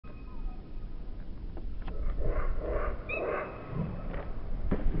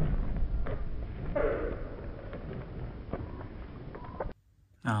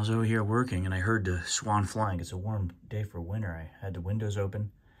I was over here working and I heard the swan flying. It's a warm day for winter. I had the windows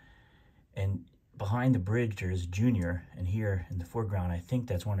open, and behind the bridge there's Junior, and here in the foreground I think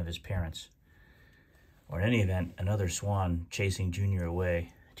that's one of his parents. Or in any event, another swan chasing Junior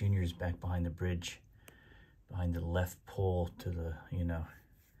away. Junior's back behind the bridge, behind the left pole to the,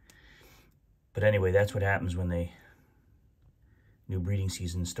 But anyway, that's what happens when new breeding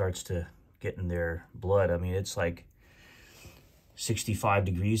season starts to get in their blood. I mean, it's like 65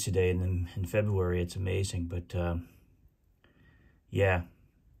 degrees today, and then in February it's amazing. But yeah,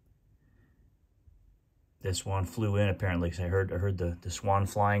 the swan flew in apparently, because I heard the swan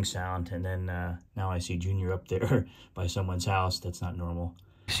flying sound, and then now I see Junior up there by someone's house. That's not normal.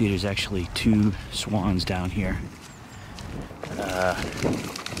 See, there's actually two swans down here. I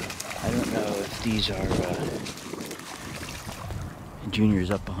don't know if these are Junior's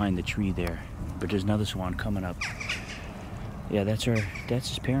up behind the tree there, but there's another swan coming up. Yeah, that's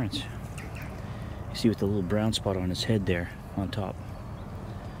his parents. You see with the little brown spot on his head there on top.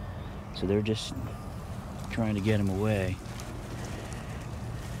 So they're just trying to get him away.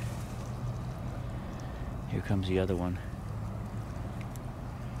 Here comes the other one.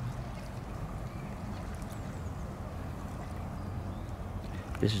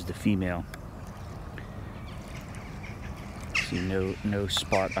 This is the female. See, no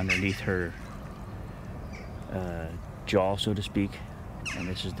spot underneath her jaw, so to speak. And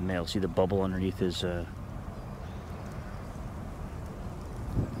this is the male. See the bubble underneath his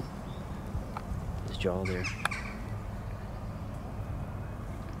jaw there.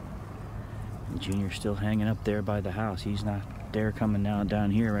 And Junior's still hanging up there by the house. He's not there, coming down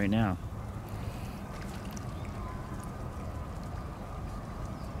here right now.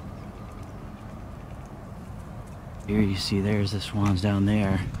 Here you see there's the swans down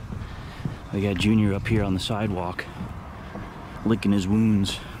there. We got Junior up here on the sidewalk, licking his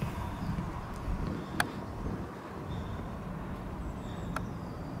wounds.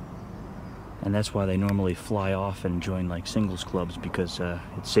 And that's why they normally fly off and join like singles clubs, because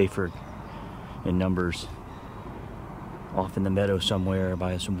it's safer in numbers off in the meadow somewhere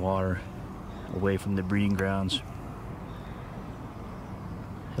by some water, away from the breeding grounds.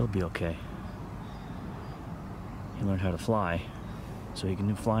 He'll be okay. He learned how to fly, so he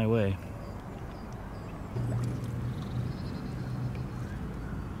can fly away.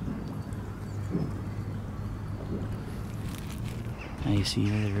 Now you see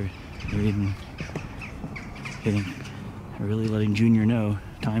they're even really letting Junior know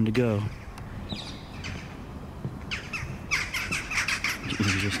time to go.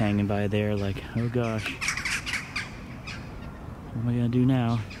 Junior's just hanging by there like, oh gosh, what am I gonna do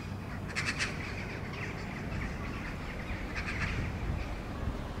now?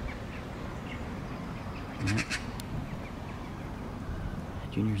 Yep.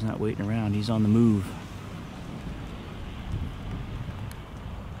 Junior's not waiting around, he's on the move.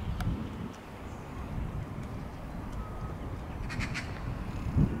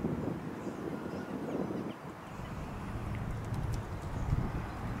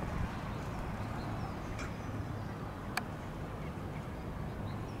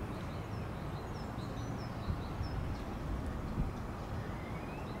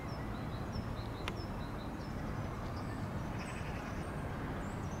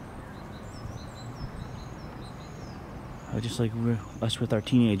 Just like us with our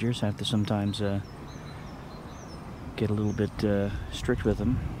teenagers, have to sometimes get a little bit strict with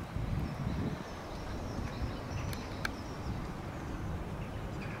them.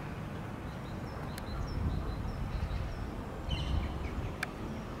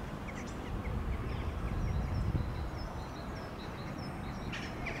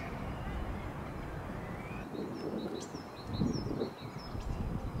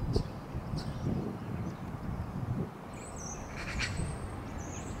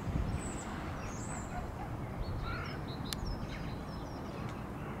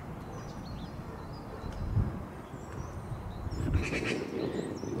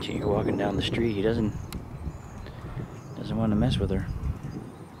 Junior walking down the street. He doesn't want to mess with her.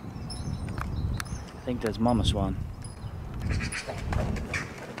 I think that's Mama Swan.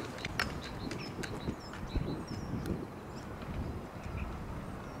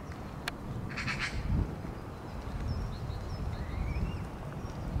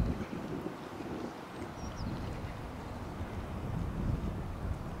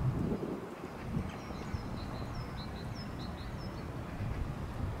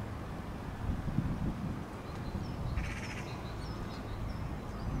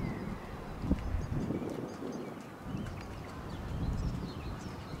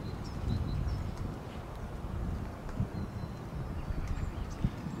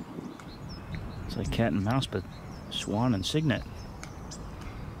 like cat and mouse, but swan and cygnet.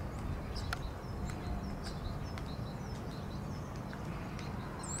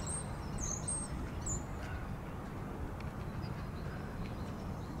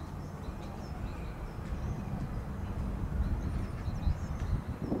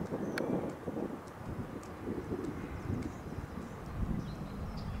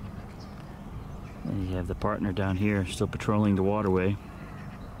 And you have the partner down here still patrolling the waterway.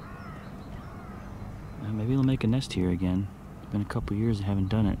 Maybe they'll make a nest here again. It's been a couple years I haven't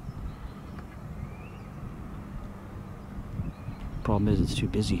done it. Problem is it's too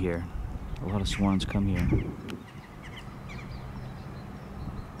busy here. A lot of swans come here.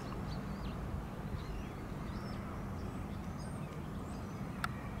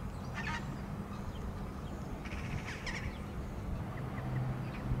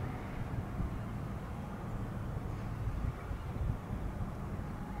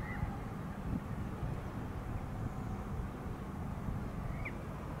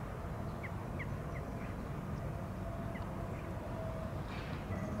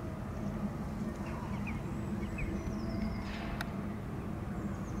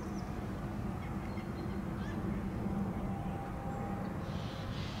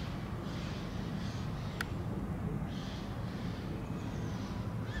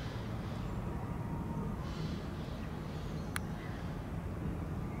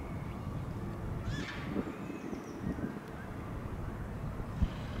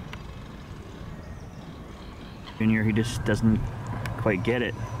 Junior, he just doesn't quite get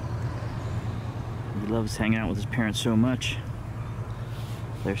it. He loves hanging out with his parents so much.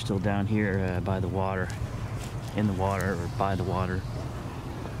 They're still down here by the water, in the water or by the water.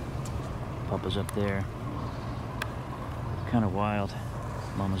 Papa's up there. Kind of wild.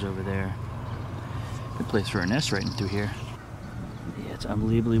 Mama's over there. Good place for a nest right in through here. Yeah, it's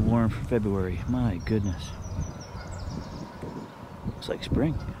unbelievably warm for February. My goodness. Looks like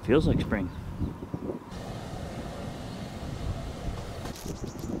spring. Feels like spring.